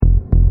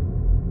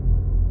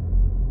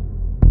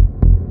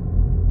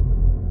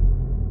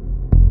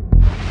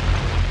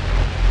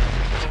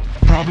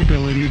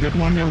probability that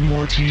one or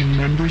more team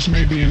members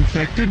may be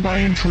infected by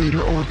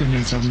intruder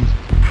organism.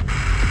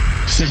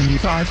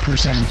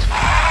 75%.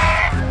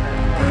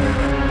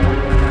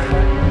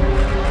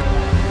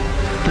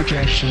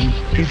 Projection: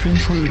 if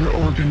intruder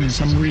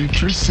organism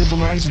reaches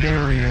civilized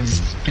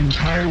areas,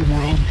 entire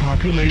world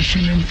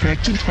population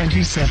infected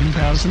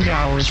 27,000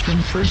 hours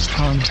from first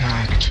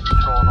contact.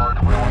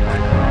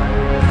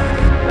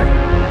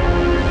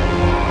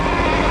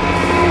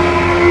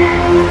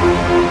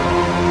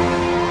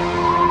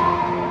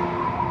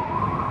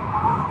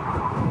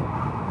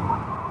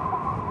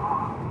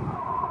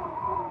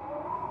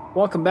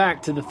 Welcome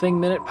back to the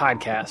Thing Minute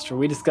podcast, where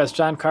we discuss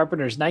John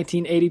Carpenter's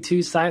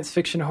 1982 science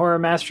fiction horror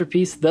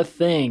masterpiece, The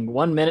Thing,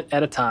 1 minute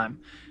at a time.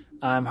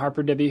 I'm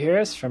Harper W.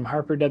 Harris from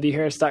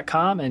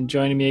harperwharris.com, and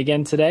joining me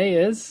again today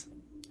is...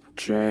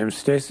 James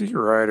Stacy,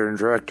 writer and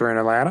director in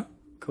Atlanta.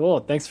 Cool.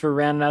 Thanks for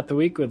rounding out the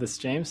week with us,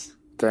 James.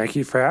 Thank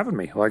you for having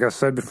me. Like I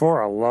said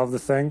before, I love The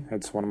Thing.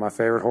 It's one of my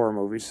favorite horror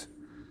movies.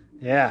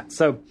 Yeah,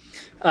 so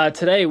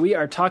today we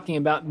are talking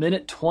about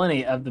minute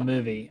 20 of the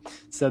movie.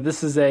 So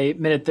this is a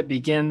minute that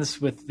begins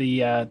with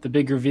the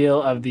big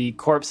reveal of the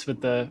corpse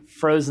with the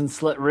frozen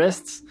slit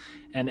wrists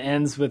and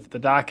ends with the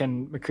Doc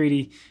and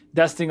MacReady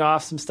dusting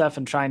off some stuff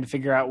and trying to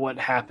figure out what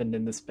happened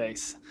in the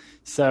space.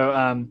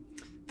 So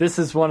this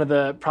is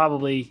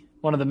probably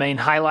one of the main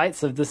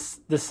highlights of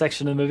this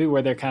section of the movie,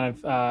 where they're kind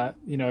of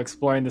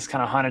exploring this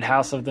kind of haunted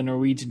house of the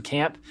Norwegian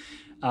camp.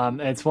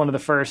 It's one of the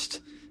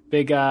first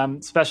big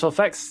special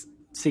effects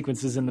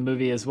sequences in the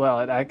movie as well.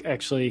 I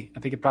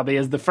think it probably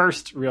is the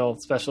first real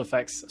special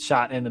effects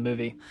shot in the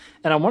movie.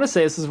 And I want to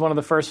say this is one of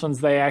the first ones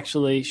they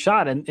actually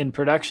shot in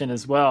production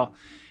as well,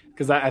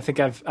 because I think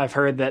I've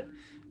heard that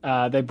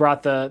they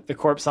brought the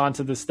corpse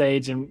onto the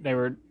stage and they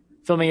were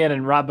filming it,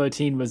 and Rob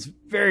Bottin was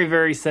very,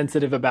 very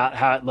sensitive about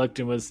how it looked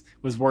and was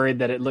worried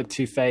that it looked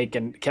too fake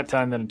and kept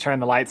telling them to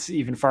turn the lights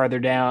even farther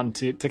down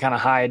to kind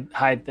of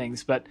hide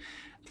things. But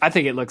I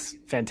think it looks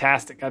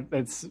fantastic.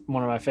 It's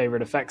one of my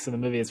favorite effects in the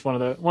movie. It's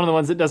one of the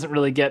ones that doesn't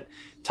really get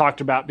talked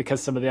about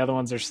because some of the other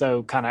ones are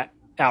so kind of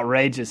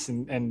outrageous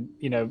and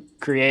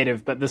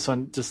creative. But this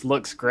one just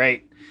looks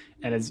great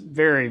and is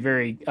very,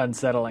 very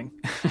unsettling.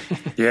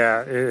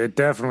 Yeah, it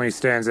definitely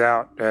stands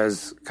out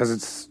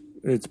because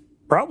it's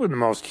probably the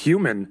most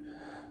human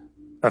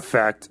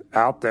effect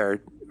out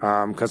there,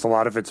 because a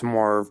lot of it's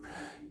more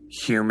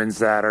humans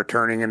that are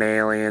turning into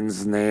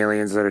aliens and the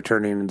aliens that are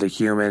turning into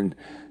human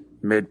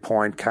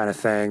midpoint kind of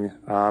thing.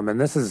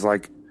 And this is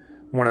like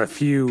one of the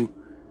few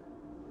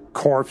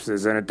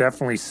corpses, and it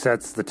definitely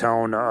sets the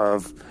tone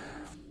of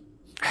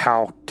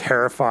how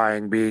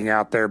terrifying being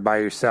out there by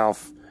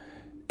yourself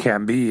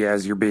can be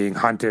as you're being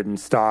hunted and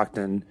stalked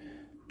and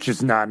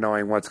just not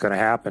knowing what's going to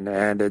happen.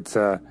 And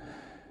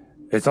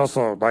it's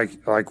also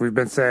like we've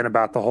been saying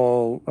about the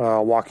whole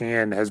walking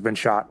in has been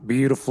shot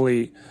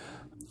beautifully.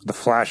 The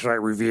flashlight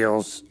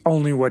reveals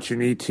only what you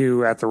need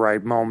to at the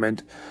right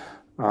moment.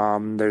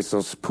 There's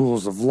those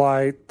pools of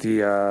light,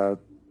 the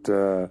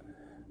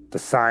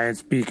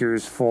science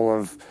beakers full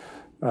of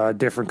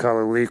different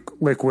color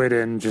liquid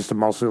and just a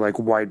mostly like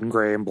white and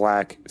gray and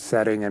black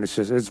setting, and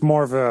it's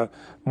more of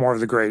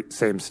the great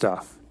same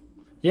stuff.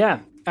 Yeah,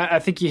 I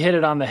think you hit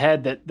it on the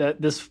head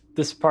that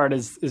this part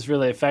is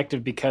really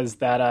effective, because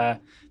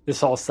that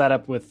this whole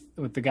setup with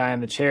the guy in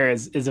the chair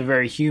is a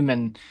very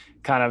human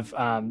kind of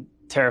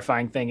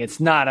terrifying thing. It's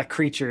not a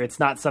creature. It's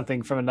not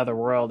something from another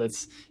world.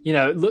 It's,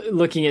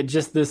 looking at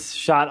just this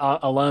shot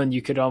alone,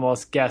 you could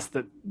almost guess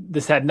that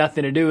this had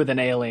nothing to do with an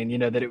alien,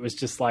 that it was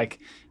just like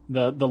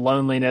the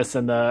loneliness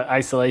and the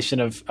isolation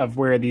of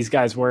where these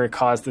guys were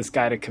caused this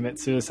guy to commit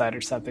suicide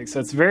or something. So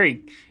it's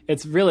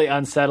really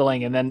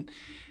unsettling. And then,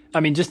 I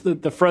mean, just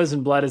the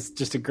frozen blood is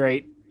just a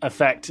great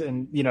effect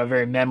and, a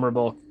very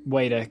memorable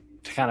way to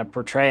kind of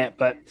portray it.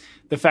 But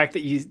the fact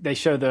that they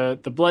show the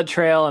blood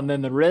trail and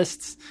then the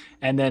wrists,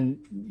 and then,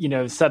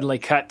 suddenly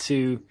cut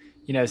to,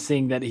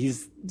 seeing that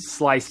he's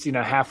sliced,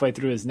 halfway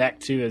through his neck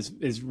too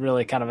is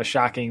really kind of a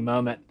shocking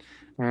moment.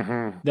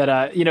 Mm-hmm.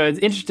 That,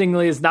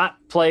 interestingly is not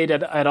played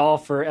at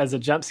all as a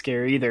jump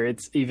scare either.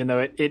 Even though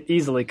it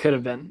easily could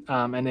have been.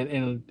 And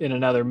in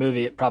another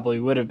movie, it probably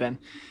would have been.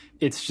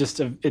 It's just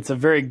it's a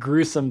very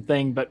gruesome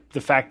thing, but the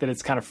fact that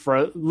it's kind of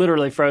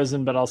literally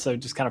frozen, but also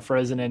just kind of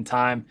frozen in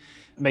time,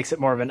 makes it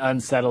more of an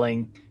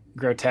unsettling,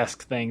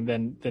 grotesque thing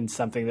than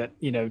something that,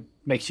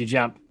 makes you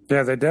jump.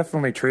 Yeah, they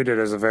definitely treat it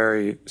as a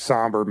very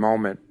somber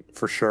moment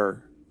for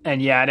sure.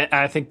 And yeah,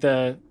 I think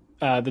the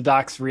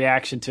Doc's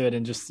reaction to it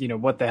and just,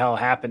 what the hell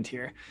happened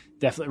here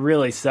definitely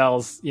really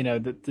sells,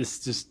 that this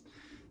just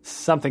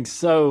something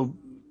so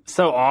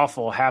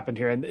awful happened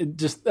here. And it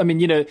just, I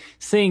mean,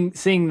 seeing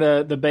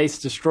the base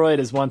destroyed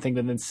is one thing,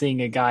 but then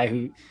seeing a guy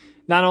who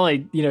not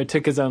only,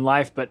 took his own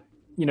life, but,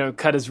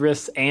 cut his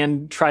wrists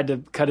and tried to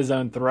cut his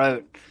own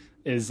throat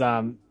is,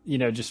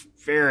 just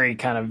very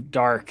kind of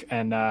dark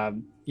and,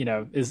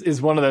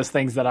 is one of those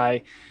things that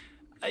I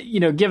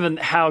given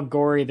how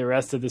gory the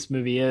rest of this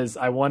movie is,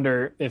 I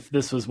wonder if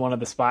this was one of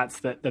the spots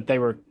that they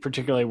were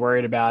particularly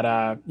worried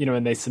about.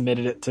 When they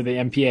submitted it to the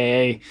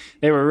MPAA,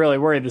 they were really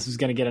worried this was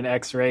going to get an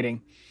X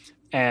rating.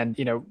 And,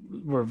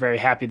 we're very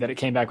happy that it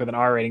came back with an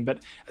R rating. But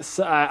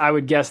I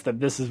would guess that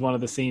this is one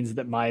of the scenes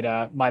that might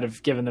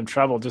have given them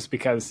trouble, just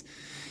because,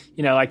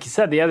 like you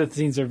said, the other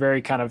scenes are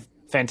very kind of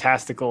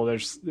fantastical.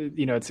 There's,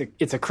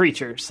 it's a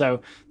creature.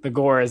 So the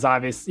gore is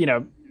obvious,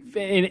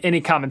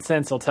 any common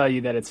sense will tell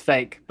you that it's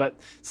fake. But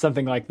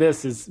something like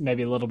this is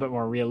maybe a little bit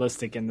more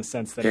realistic in the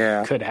sense that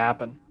it could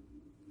happen.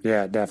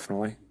 Yeah,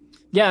 definitely.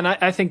 Yeah, and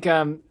I think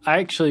I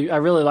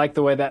really like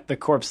the way that the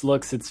corpse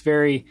looks.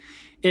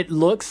 It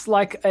looks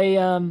like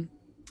a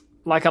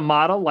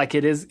model, like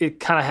it is. It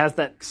kind of has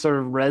that sort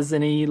of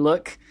resiny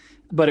look,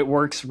 but it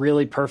works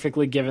really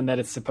perfectly given that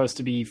it's supposed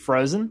to be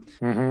frozen.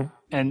 Mm-hmm.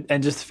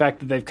 And just the fact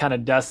that they've kind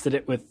of dusted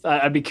it with.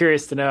 I'd be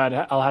curious to know.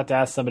 I'll have to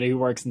ask somebody who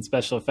works in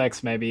special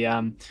effects maybe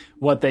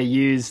what they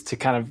use to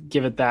kind of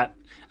give it that.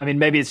 I mean,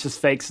 maybe it's just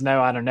fake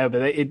snow. I don't know,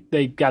 but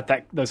they got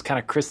those kind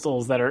of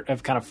crystals that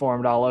have kind of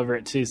formed all over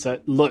it too, so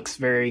it looks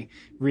very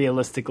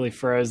realistically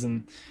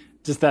frozen.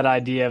 Just that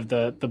idea of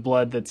the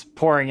blood that's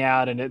pouring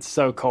out and it's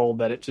so cold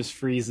that it just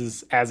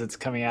freezes as it's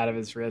coming out of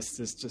his wrist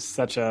is just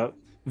such a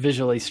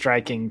visually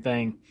striking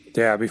thing.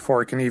 Yeah,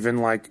 before it can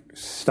even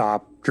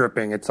stop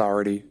dripping, it's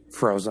already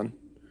frozen.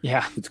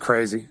 Yeah. It's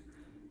crazy.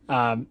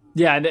 And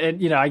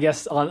I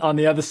guess on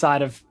the other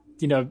side of,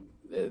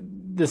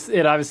 this,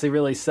 it obviously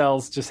really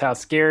sells just how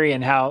scary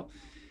and how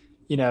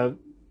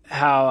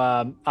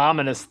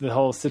ominous the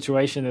whole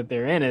situation that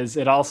they're in is.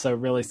 It also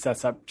really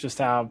sets up just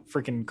how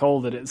freaking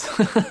cold it is.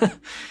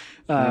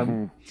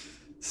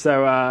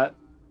 So, and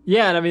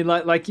I mean,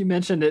 like you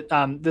mentioned it,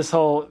 this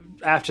whole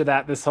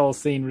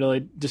scene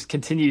really just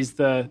continues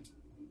the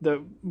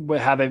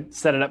how they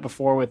set it up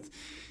before with,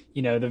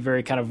 the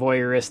very kind of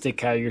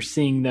voyeuristic, how you're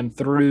seeing them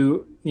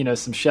through,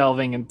 some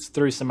shelving and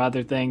through some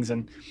other things.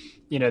 And,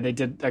 they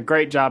did a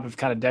great job of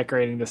kind of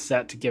decorating the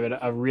set to give it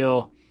a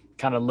real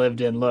kind of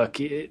lived in look.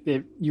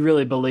 You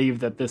really believe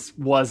that this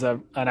was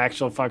an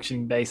actual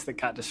functioning base that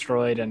got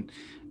destroyed and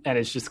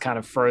it's just kind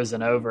of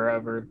frozen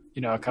over,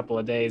 a couple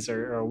of days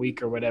or a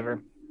week or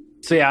whatever.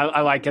 So yeah,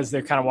 I like as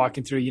they're kind of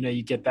walking through,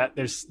 you get that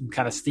there's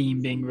kind of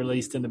steam being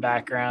released in the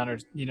background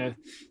or,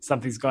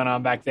 something's going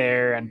on back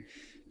there. And,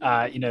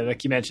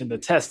 like you mentioned, the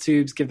test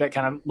tubes give that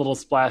kind of little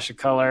splash of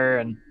color.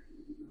 And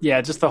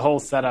yeah, just the whole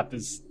setup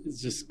is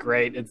just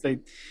great.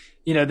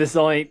 This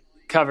only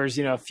covers,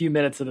 a few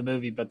minutes of the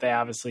movie, but they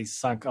obviously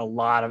sunk a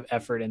lot of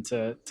effort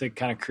into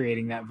kind of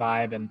creating that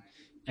vibe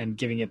and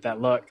giving it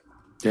that look.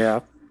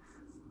 Yeah.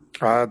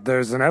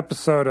 There's an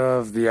episode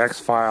of The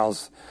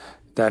X-Files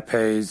that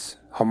pays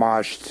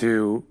homage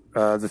to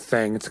The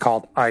Thing. It's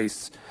called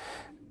Ice.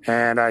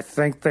 And I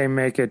think they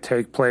make it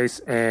take place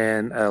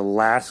in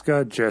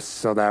Alaska just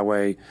so that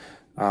way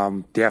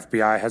the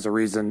FBI has a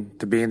reason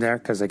to be in there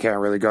because they can't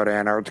really go to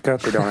Antarctica.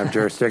 They don't have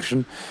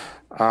jurisdiction.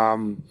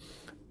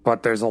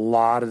 But there's a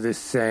lot of the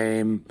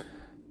same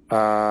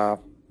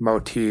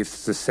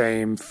motifs, the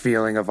same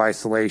feeling of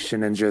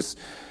isolation and just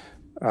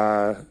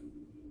a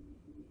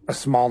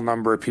small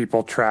number of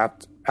people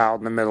trapped out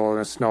in the middle of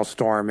a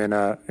snowstorm in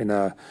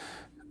an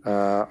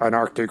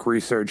Arctic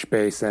research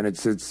base. And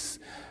it's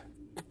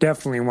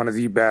definitely one of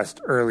the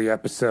best early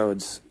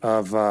episodes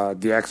of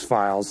the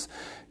X-Files.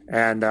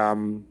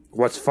 And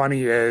what's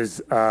funny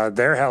is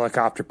their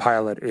helicopter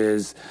pilot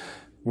is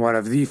one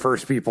of the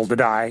first people to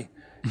die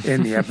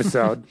in the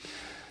episode.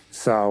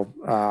 So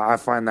I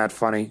find that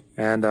funny.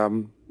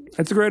 And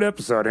it's a great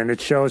episode. And it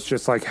shows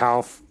just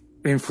how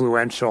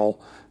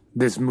influential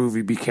this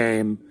movie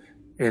became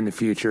in the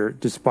future,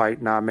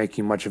 despite not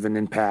making much of an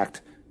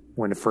impact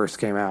when it first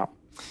came out.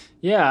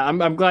 Yeah,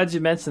 I'm glad you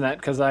mentioned that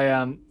because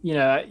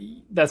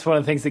that's one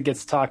of the things that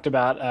gets talked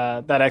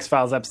about. That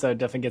X-Files episode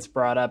definitely gets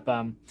brought up,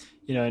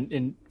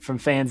 from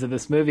fans of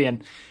this movie.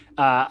 And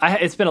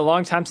it's been a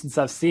long time since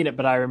I've seen it,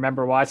 but I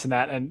remember watching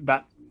that and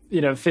about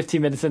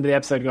 15 minutes into the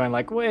episode going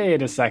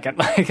wait a second,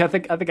 I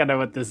think I know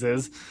what this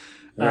is.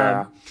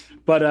 Yeah.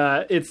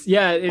 But it's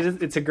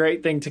a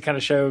great thing to kind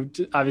of show,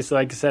 obviously,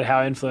 like I said,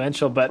 how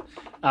influential. But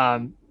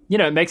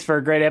it makes for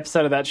a great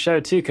episode of that show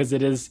too because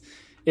it is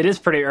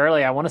pretty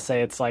early. I want to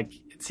say it's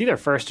either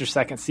first or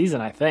second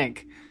season, I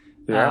think.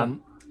 Yeah.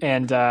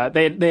 And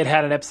they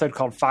had an episode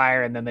called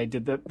Fire, and then they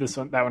did that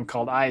one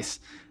called Ice.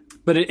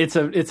 But it's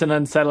an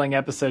unsettling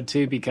episode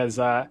too because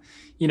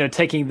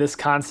taking this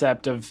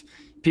concept of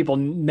people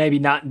maybe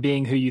not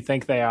being who you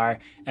think they are,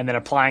 and then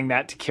applying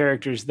that to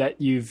characters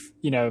that you've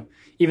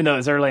even though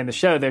it's early in the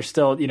show, they're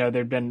still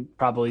there've been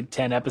probably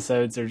 10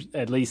 episodes or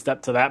at least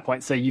up to that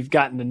point. So you've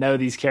gotten to know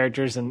these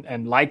characters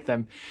and like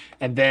them,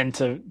 and then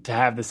to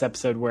have this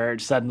episode where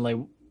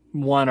suddenly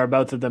one or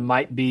both of them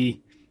might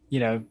be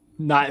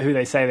not who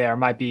they say they are.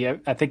 Might be,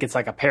 I think it's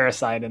like a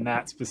parasite in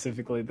that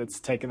specifically that's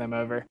taken them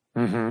over.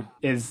 Mm-hmm.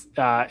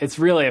 It's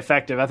really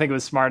effective. I think it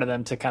was smart of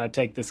them to kind of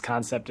take this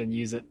concept and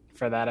use it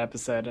for that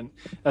episode, and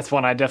that's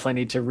one I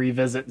definitely need to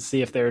revisit and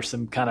see if there's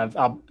some kind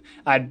of.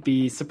 I'd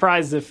be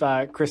surprised if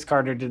Chris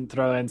Carter didn't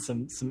throw in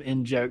some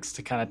in jokes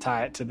to kind of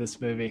tie it to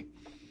this movie.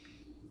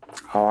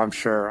 Oh, I'm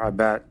sure. I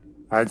bet.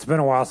 It's been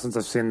a while since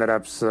I've seen that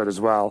episode as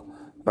well,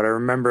 but I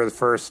remember the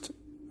first.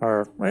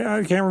 Or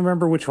I can't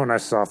remember which one I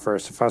saw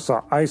first. If I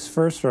saw Ice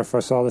first or if I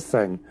saw The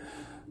Thing.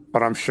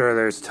 But I'm sure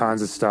there's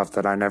tons of stuff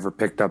that I never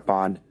picked up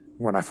on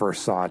when I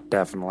first saw it,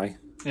 definitely.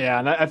 Yeah,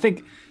 and I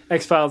think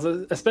X-Files,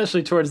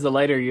 especially towards the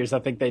later years, I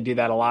think they do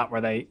that a lot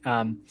where they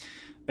kind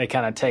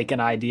of take an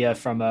idea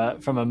from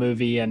a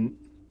movie and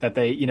that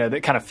that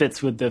kind of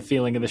fits with the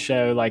feeling of the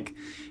show. Like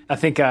I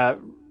think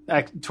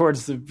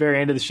towards the very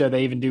end of the show,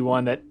 they even do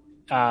one that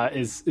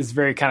is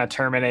very kind of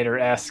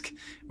Terminator-esque,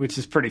 which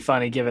is pretty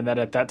funny given that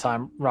at that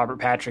time Robert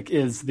Patrick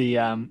is the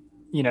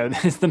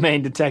is the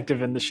main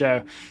detective in the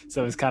show,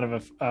 so it's kind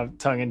of a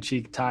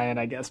tongue-in-cheek tie-in,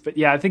 I guess. But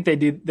yeah, I think they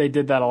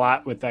did that a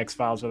lot with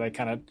X-Files, where they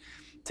kind of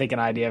take an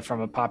idea from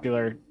a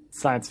popular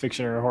science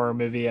fiction or horror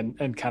movie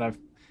and kind of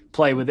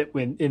play with it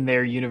in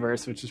their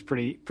universe, which is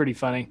pretty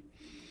funny.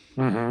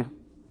 Mm-hmm.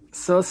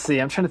 So let's see.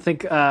 I'm trying to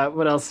think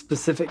what else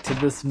specific to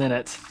this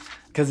minute.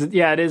 Because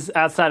it is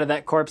outside of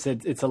that corpse.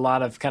 It's a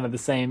lot of kind of the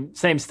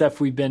same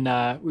stuff we've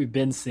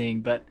been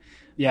seeing, but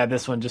yeah,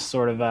 this one just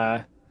sort of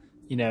I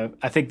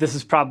think this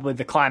is probably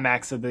the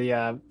climax of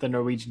the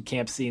Norwegian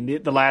camp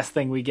scene. The last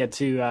thing we get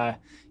to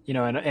in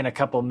a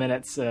couple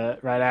minutes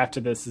right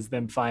after this is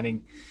them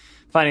finding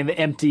the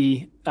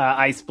empty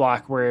ice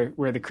block where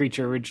the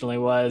creature originally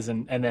was,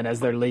 and then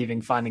as they're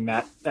leaving, finding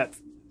that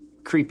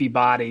creepy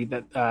body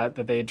that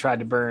they had tried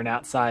to burn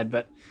outside,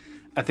 but.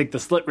 I think the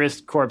slit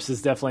wrist corpse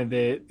is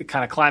definitely the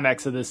kind of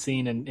climax of this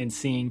scene and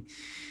seeing,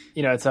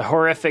 it's a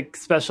horrific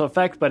special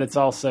effect, but it's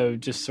also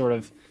just sort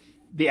of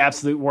the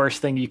absolute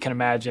worst thing you can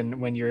imagine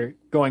when you're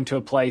going to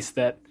a place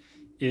that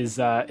is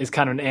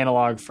kind of an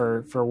analog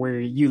for where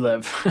you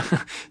live.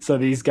 So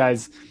these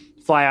guys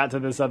fly out to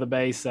this other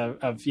base of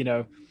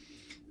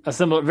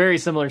a very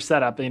similar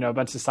setup, a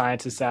bunch of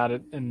scientists out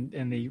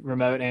in the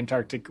remote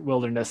Antarctic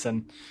wilderness,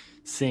 and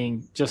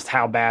seeing just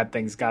how bad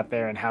things got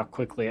there and how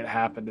quickly it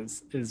happened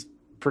is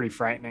pretty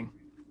frightening.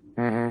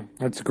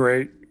 Mm-hmm. It's a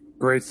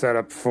great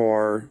setup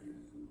for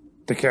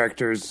the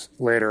characters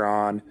later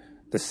on,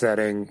 the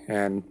setting,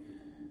 and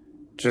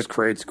just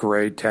creates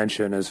great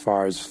tension as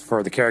far as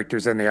for the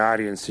characters and the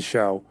audience to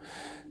show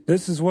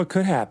this is what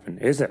could happen.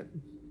 Is it?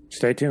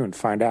 Stay tuned,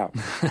 find out.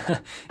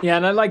 Yeah,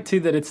 and I like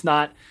too that it's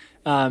not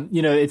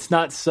it's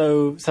not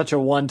such a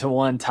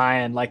one-to-one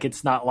tie-in. Like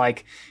it's not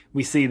like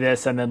we see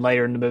this and then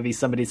later in the movie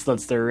somebody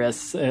slits their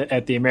wrists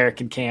at the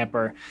American camp,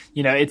 or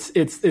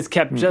it's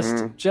kept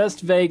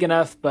just vague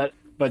enough, but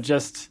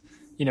just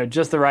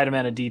just the right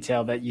amount of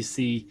detail that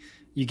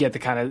you get the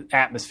kind of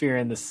atmosphere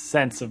and the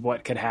sense of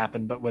what could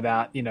happen, but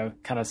without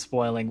kind of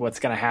spoiling what's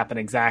going to happen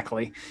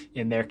exactly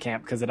in their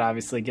camp, because it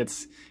obviously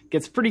gets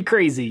pretty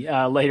crazy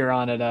later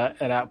on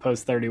at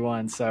Outpost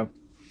 31. So.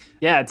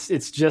 Yeah,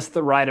 it's just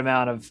the right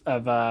amount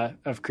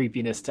of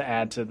creepiness to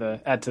add to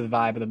the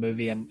vibe of the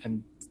movie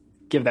and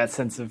give that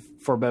sense of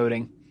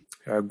foreboding.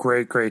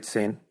 Great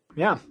scene.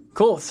 Yeah,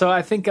 cool. So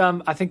I think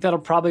that'll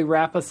probably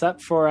wrap us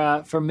up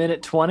for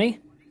minute 20.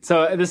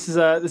 So this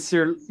is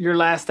your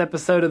last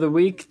episode of the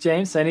week,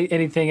 James.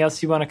 Anything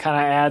else you want to kind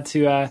of add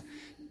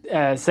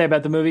to say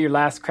about the movie? Your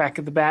last crack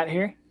at the bat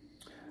here.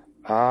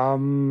 I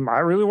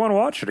really want to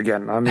watch it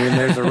again. I mean,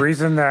 there's a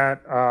reason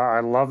that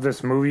I love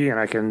this movie, and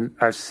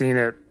I've seen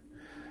it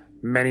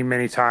many,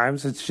 many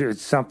times.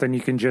 It's something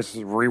you can just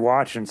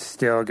rewatch and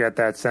still get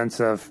that sense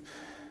of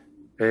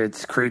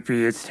it's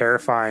creepy, it's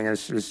terrifying.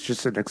 It's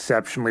just an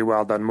exceptionally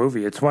well done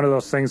movie. It's one of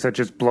those things that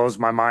just blows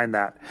my mind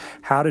that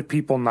how did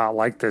people not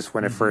like this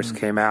when it first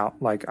came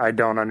out? Like, I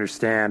don't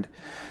understand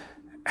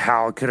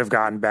how it could have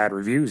gotten bad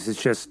reviews.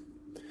 It's just,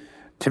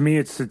 to me,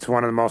 it's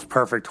one of the most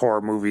perfect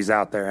horror movies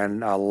out there,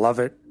 and I love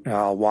it.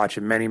 I'll watch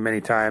it many, many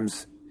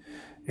times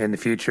in the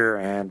future,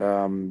 and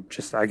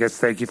I guess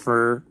thank you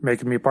for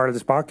making me a part of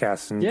this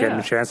podcast and getting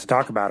a chance to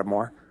talk about it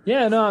more.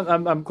 Yeah, no,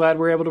 I'm glad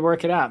we're able to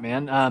work it out,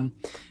 man.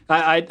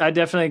 I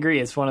definitely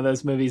agree. It's one of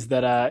those movies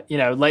that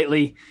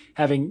lately,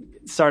 having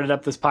started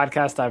up this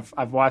podcast,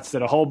 I've watched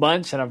it a whole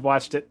bunch, and I've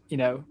watched it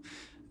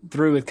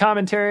through with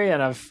commentary,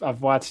 and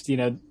I've watched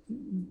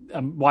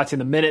I'm watching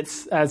the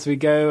minutes as we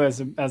go as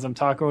I'm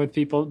talking with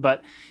people,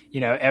 but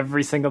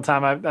every single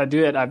time I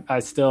do it, I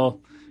still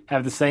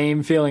have the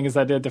same feeling as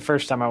I did the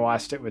first time I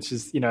watched it, which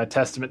is, a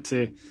testament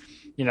to,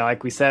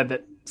 like we said,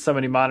 that so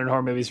many modern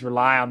horror movies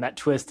rely on that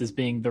twist as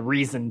being the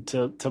reason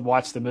to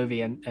watch the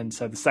movie. And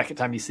so the second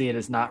time you see it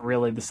is not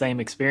really the same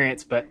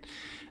experience, but,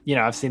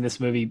 I've seen this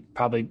movie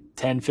probably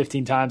 10,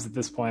 15 times at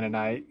this point, and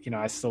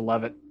I still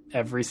love it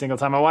every single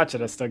time I watch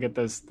it. I still get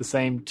the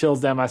same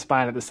chills down my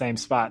spine at the same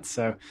spots.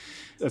 So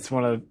that's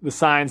one of the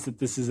signs that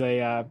this is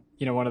a,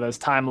 one of those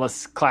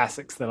timeless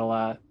classics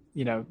that'll,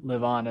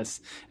 live on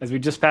as we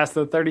just passed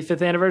the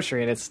 35th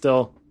anniversary, and it's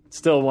still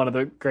still one of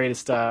the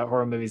greatest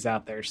horror movies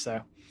out there.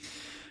 So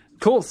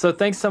cool. So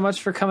thanks so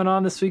much for coming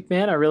on this week,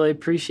 man. I really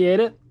appreciate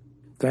it.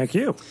 Thank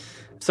you.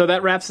 So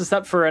that wraps us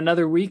up for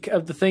another week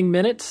of The Thing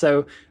Minute.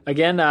 So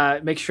again,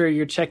 make sure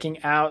you're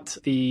checking out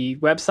the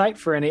website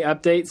for any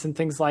updates and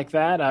things like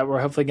that.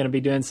 We're hopefully going to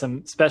be doing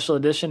some special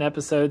edition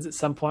episodes at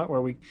some point where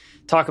we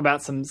talk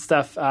about some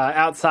stuff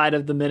outside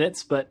of the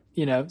minutes, but,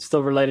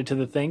 still related to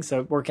the thing.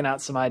 So working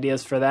out some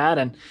ideas for that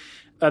and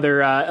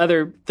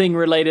other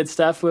thing-related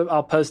stuff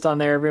I'll post on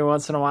there every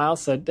once in a while.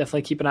 So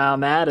definitely keep an eye on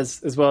that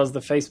as well as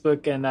the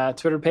Facebook and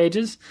Twitter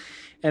pages.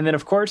 And then,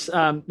 of course,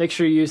 make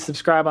sure you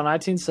subscribe on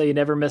iTunes so you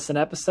never miss an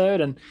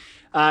episode. And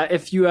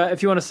if you want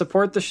to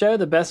support the show,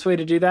 the best way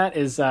to do that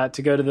is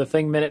to go to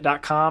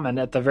thethingminute.com. And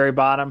at the very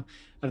bottom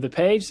of the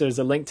page, there's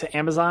a link to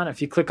Amazon.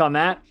 If you click on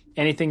that,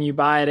 anything you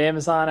buy at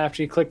Amazon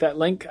after you click that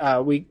link,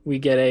 we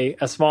get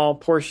a small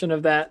portion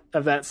of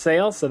that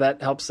sale. So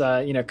that helps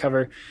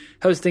cover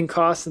hosting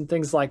costs and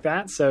things like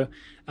that. So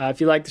if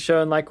you like the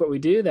show and like what we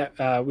do,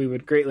 that we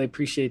would greatly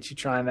appreciate you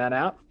trying that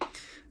out.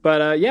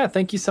 But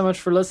thank you so much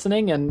for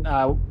listening, and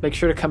make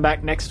sure to come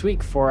back next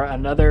week for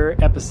another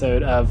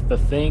episode of The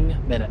Thing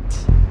Minute.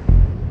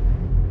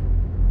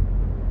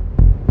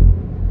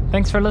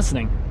 Thanks for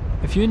listening.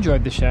 If you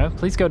enjoyed the show,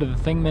 please go to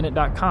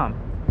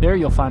thethingminute.com. There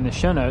you'll find the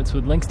show notes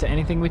with links to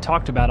anything we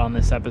talked about on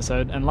this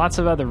episode and lots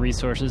of other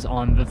resources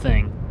on The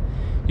Thing.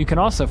 You can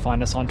also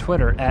find us on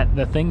Twitter at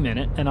The Thing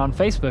Minute and on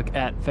Facebook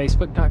at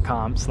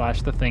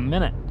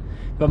facebook.com/thethingminute.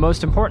 But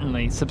most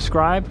importantly,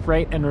 subscribe,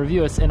 rate, and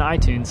review us in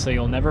iTunes so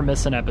you'll never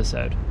miss an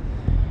episode.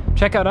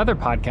 Check out other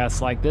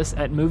podcasts like this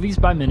at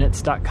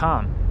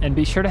moviesbyminutes.com, and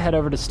be sure to head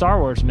over to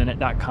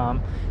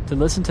starwarsminute.com to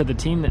listen to the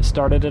team that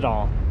started it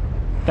all.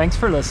 Thanks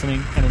for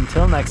listening, and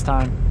until next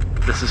time,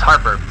 this is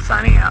Harper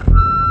signing out.